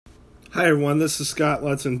Hi everyone, this is Scott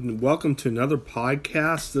Lutz and welcome to another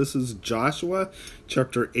podcast. This is Joshua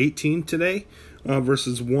chapter 18 today,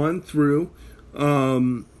 verses 1 through,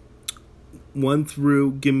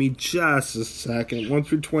 give me just a second, 1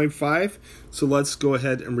 through 25. So let's go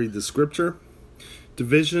ahead and read the scripture.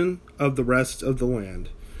 Division of the rest of the land.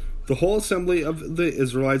 The whole assembly of the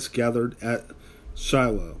Israelites gathered at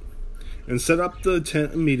Shiloh and set up the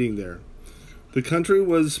tent of meeting there. The country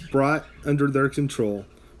was brought under their control.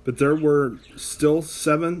 But there were still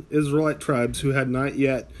 7 Israelite tribes who had not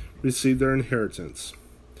yet received their inheritance.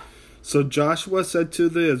 So Joshua said to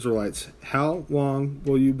the Israelites, "How long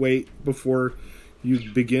will you wait before you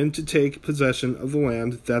begin to take possession of the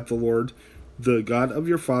land that the Lord, the God of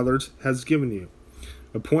your fathers, has given you?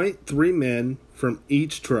 Appoint 3 men from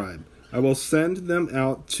each tribe. I will send them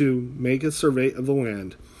out to make a survey of the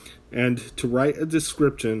land and to write a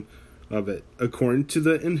description of it according to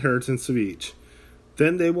the inheritance of each.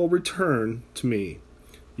 Then they will return to me.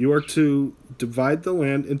 You are to divide the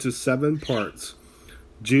land into 7 parts.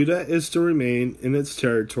 Judah is to remain in its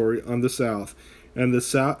territory on the south, and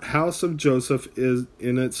the house of Joseph is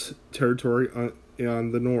in its territory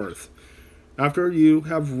on the north. After you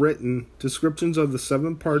have written descriptions of the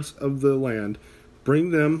 7 parts of the land, bring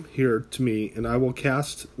them here to me, and I will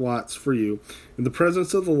cast lots for you in the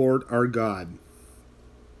presence of the Lord our God."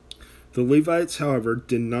 The Levites, however,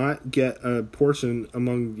 did not get a portion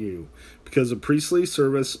among you, because the priestly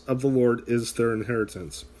service of the Lord is their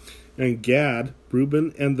inheritance. And Gad,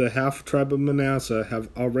 Reuben, and the half-tribe of Manasseh have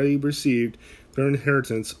already received their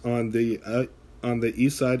inheritance on the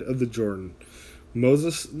east side of the Jordan.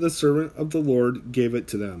 Moses, the servant of the Lord, gave it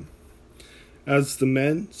to them. As the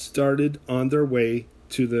men started on their way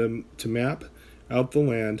to map out the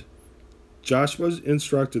land, Joshua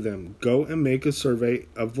instructed them, "Go and make a survey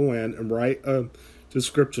of the land and write a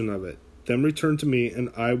description of it. Then return to me, and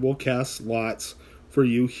I will cast lots for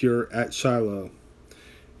you here at Shiloh,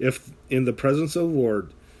 if in the presence of the Lord."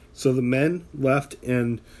 So the men left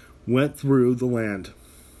and went through the land.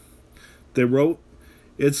 They wrote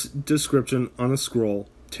its description on a scroll,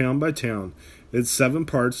 town by town, its 7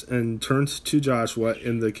 parts, and turned to Joshua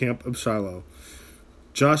in the camp of Shiloh.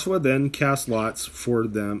 Joshua then cast lots for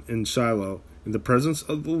them in Shiloh, in the presence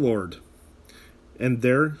of the Lord. And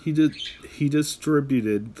there he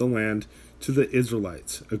distributed the land to the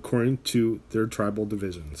Israelites, according to their tribal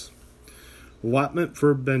divisions. Allotment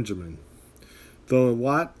for Benjamin. The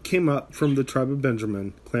lot came up from the tribe of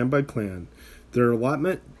Benjamin, clan by clan. Their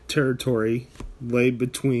allotment territory lay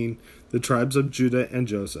between the tribes of Judah and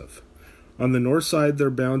Joseph. On the north side, their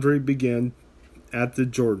boundary began at the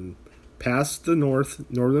Jordan, past the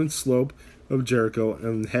northern slope of Jericho,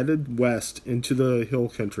 and headed west into the hill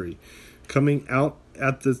country, coming out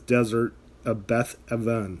at the desert of Beth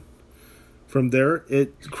Aven. From there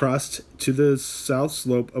it crossed to the south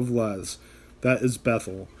slope of Luz, that is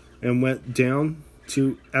Bethel, and went down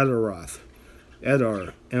to Adaroth,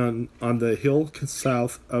 Edar, and on the hill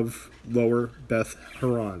south of lower Beth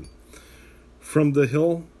Horon. From the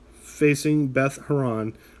hill facing Beth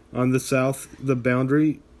Horon on the south, the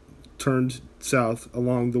boundary turned south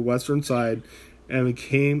along the western side and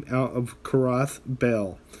came out of Kirath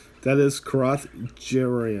Baal, that is Kirath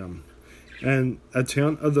Jearim, and a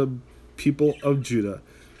town of the people of Judah.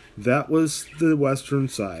 That was the western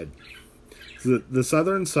side. The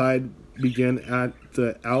southern side began at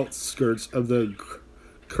the outskirts of the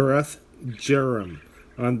Kirath Jearim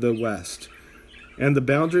on the west, and the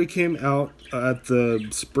boundary came out at the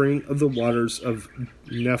spring of the waters of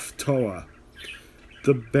Nephtoah.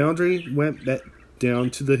 The boundary went down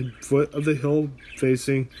to the foot of the hill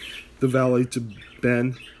facing the valley to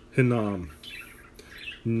Ben Hinnom,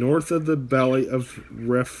 north of the valley of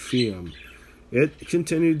Rephaim. It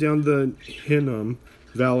continued down the Hinnom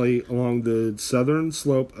valley along the southern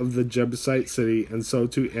slope of the Jebusite city and so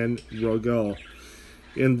to En Rogel.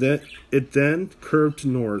 It then curved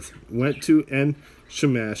north, went to En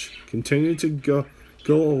Shemesh, continued to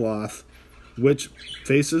Goloth, which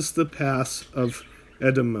faces the pass of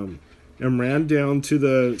Edomim, and ran down to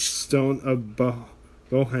the stone of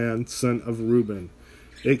Bohan, son of Reuben.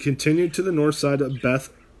 It continued to the north side of Beth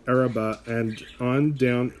Araba and on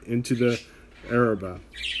down into the Araba.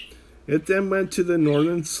 It then went to the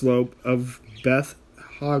northern slope of Beth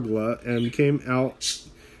Hagla and came out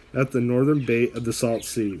at the northern bay of the Salt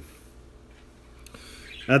Sea,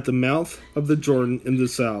 at the mouth of the Jordan in the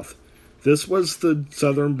south. This was the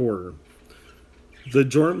southern border. The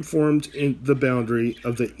Jordan formed in the boundary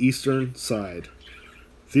of the eastern side.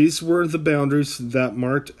 These were the boundaries that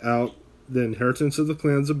marked out the inheritance of the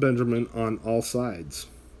clans of Benjamin on all sides.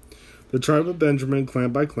 The tribe of Benjamin,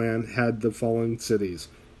 clan by clan, had the following cities: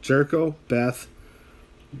 Jericho, Beth,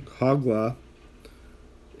 Hoglah,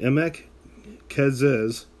 Emek,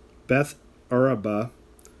 Keziz, Beth Araba,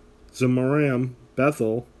 Zemoram,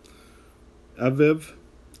 Bethel, Aviv,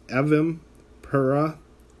 Avim, Perah,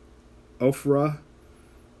 Ophrah,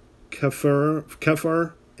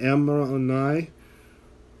 Kephar, Ammonai,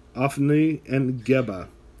 Ophni, and Geba,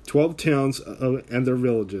 12 towns and their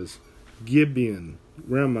villages, Gibeon,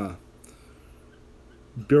 Ramah,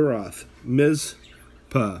 Beeroth,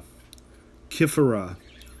 Mizpah, Kipharah,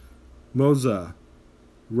 Moza,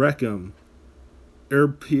 Rechem,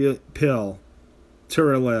 Irpil,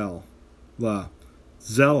 Tiralel,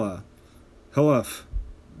 Zelah, Heleph,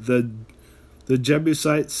 the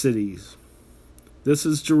Jebusite cities. This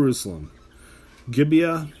is Jerusalem.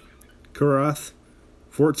 Gibeah, Kirath,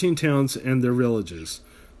 14 towns and their villages.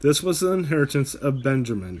 This was the inheritance of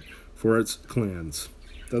Benjamin for its clans.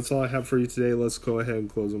 That's all I have for you today. Let's go ahead and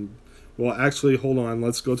close them. Well, actually, hold on.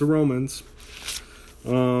 Let's go to Romans.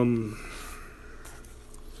 Let's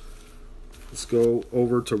go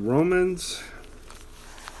over to Romans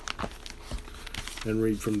and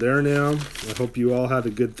read from there now. I hope you all had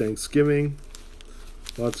a good Thanksgiving.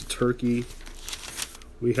 Lots of turkey.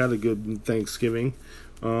 We had a good Thanksgiving.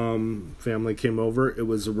 Family came over. It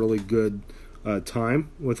was a really good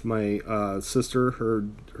time with my sister,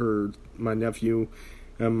 my nephew,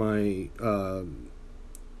 and my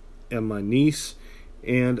niece,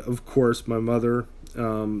 and of course my mother.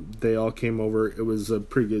 They all came over. It was a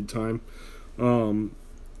pretty good time.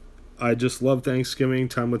 I just love Thanksgiving,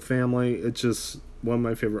 time with family. It's just one of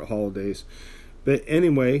my favorite holidays. But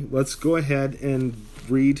anyway, let's go ahead and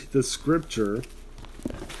read the scripture.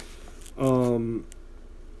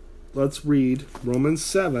 Let's read Romans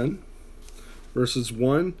 7, verses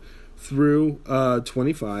 1 through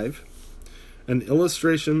 25, an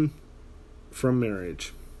illustration from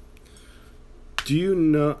marriage. Do you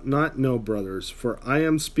not know, brothers, for I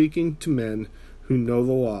am speaking to men who know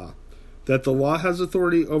the law, that the law has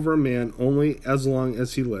authority over a man only as long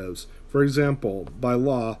as he lives. For example, by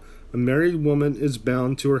law, a married woman is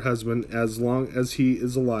bound to her husband as long as he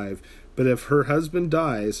is alive, but if her husband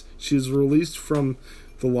dies, she is released from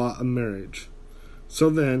the law of marriage. So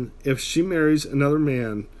then, if she marries another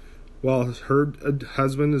man while her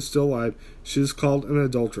husband is still alive, she is called an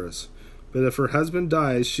adulteress. But if her husband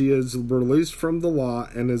dies, she is released from the law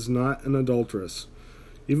and is not an adulteress,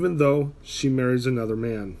 even though she marries another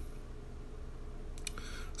man.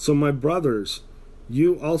 So my brothers,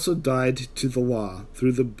 you also died to the law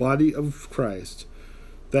through the body of Christ,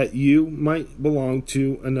 that you might belong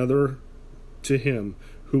to him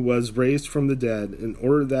who was raised from the dead, in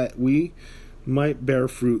order that we might bear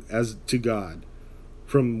fruit as to God.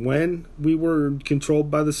 From when we were controlled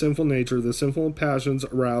by the sinful nature, the sinful passions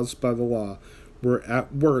aroused by the law were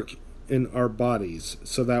at work in our bodies,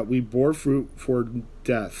 so that we bore fruit for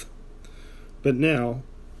death. But now,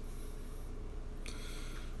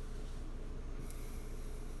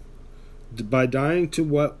 by dying to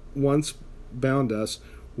what once bound us,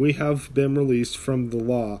 we have been released from the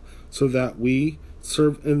law, so that we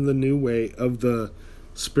serve in the new way of the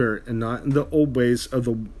Spirit, and not in the old ways of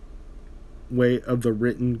the way of the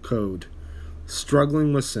written code,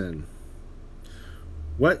 struggling with sin.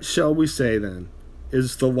 What shall we say then?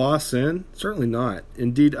 Is the law sin? Certainly not.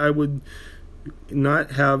 Indeed, I would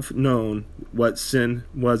not have known what sin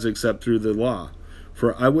was except through the law.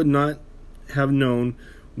 For I would not have known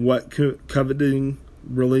what coveting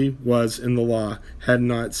really was in the law, had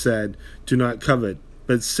not said, do not covet.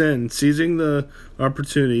 But sin, seizing the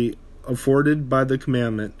opportunity afforded by the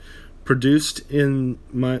commandment, produced in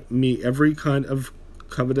me every kind of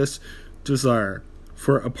covetous desire.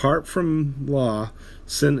 For apart from law,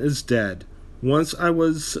 sin is dead. Once I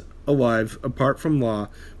was alive apart from law,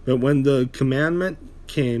 but when the commandment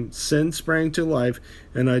came, sin sprang to life,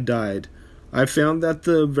 and I died. I found that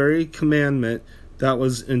the very commandment that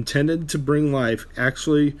was intended to bring life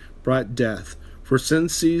actually brought death. For sin,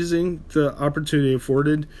 seizing the opportunity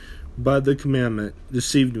afforded by the commandment,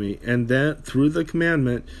 deceived me, and then through the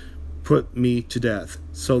commandment put me to death.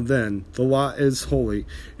 So then, the law is holy,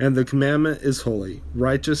 and the commandment is holy,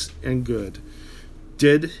 righteous, and good.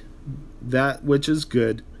 Did that which is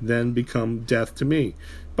good then become death to me?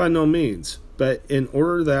 By no means. But in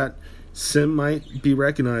order that sin might be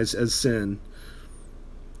recognized as sin,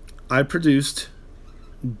 I produced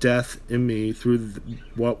death in me through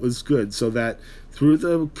what was good, so that through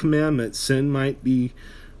the commandment sin might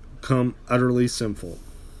become utterly sinful.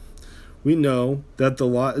 We know that the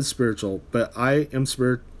law is spiritual, but I am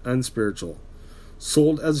unspiritual,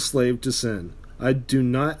 sold as a slave to sin. I do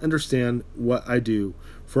not understand what I do,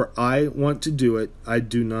 for I want to do it, I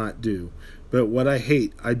do not do. but what I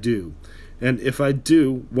hate I do. And if I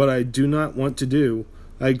do what I do not want to do,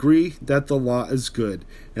 I agree that the law is good,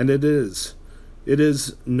 and it is. It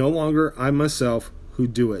is no longer I myself who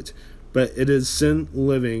do it, but it is sin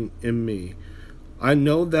living in me. I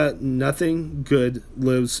know that nothing good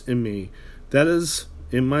lives in me, that is,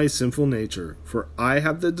 in my sinful nature. For I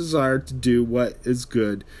have the desire to do what is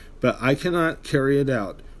good, but I cannot carry it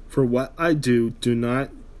out. For what I do not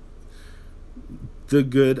the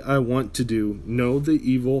good I want to do, no, the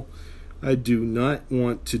evil I do not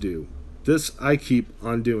want to do. This I keep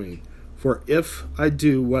on doing. For if I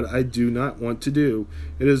do what I do not want to do,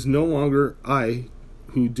 it is no longer I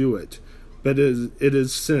who do it, but it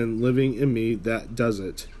is sin living in me that does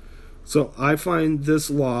it. So I find this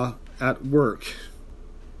law at work.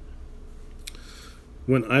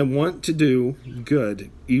 When I want to do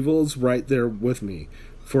good, evil is right there with me.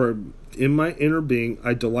 For in my inner being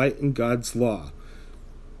I delight in God's law.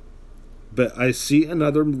 But I see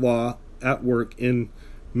another law at work in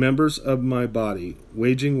members of my body,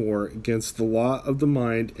 waging war against the law of the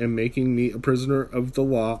mind and making me a prisoner of the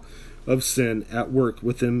law of sin at work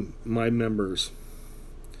within my members.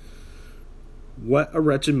 What a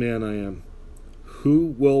wretched man I am!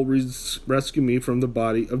 Who will rescue me from the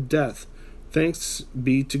body of death? Thanks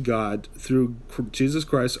be to God through Jesus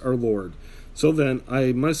Christ our Lord. So then,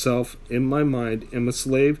 I myself, in my mind, am a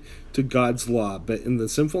slave to God's law, but in the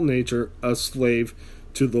sinful nature, a slave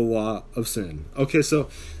to the law of sin. Okay,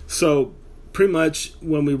 so pretty much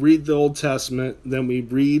when we read the Old Testament, then we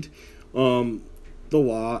read the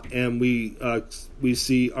law, and we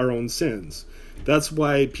see our own sins. That's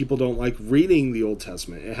why people don't like reading the Old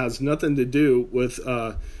Testament. It has nothing to do with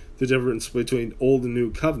the difference between Old and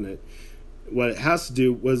New Covenant. What it has to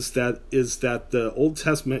do is that the Old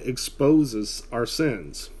Testament exposes our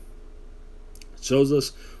sins. It shows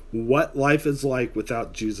us what life is like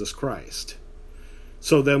without Jesus Christ.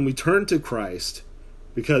 So then we turn to Christ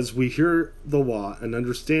because we hear the law and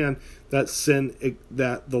understand that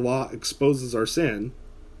that the law exposes our sin.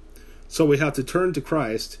 So we have to turn to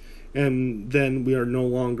Christ, and then we are no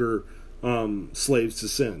longer slaves to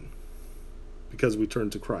sin because we turn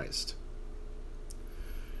to Christ.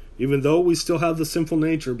 Even though we still have the sinful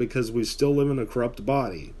nature because we still live in a corrupt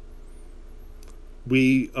body,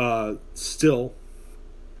 we still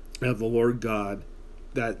have the Lord God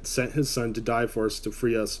that sent his Son to die for us to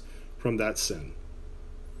free us from that sin.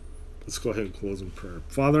 Let's go ahead and close in prayer.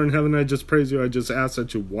 Father in heaven, I just praise you. I just ask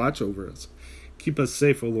that you watch over us. Keep us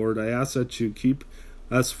safe, O Lord. I ask that you keep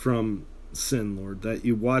us from sin, Lord, that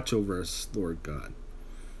you watch over us, Lord God.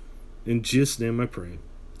 In Jesus' name I pray.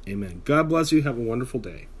 Amen. God bless you. Have a wonderful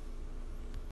day.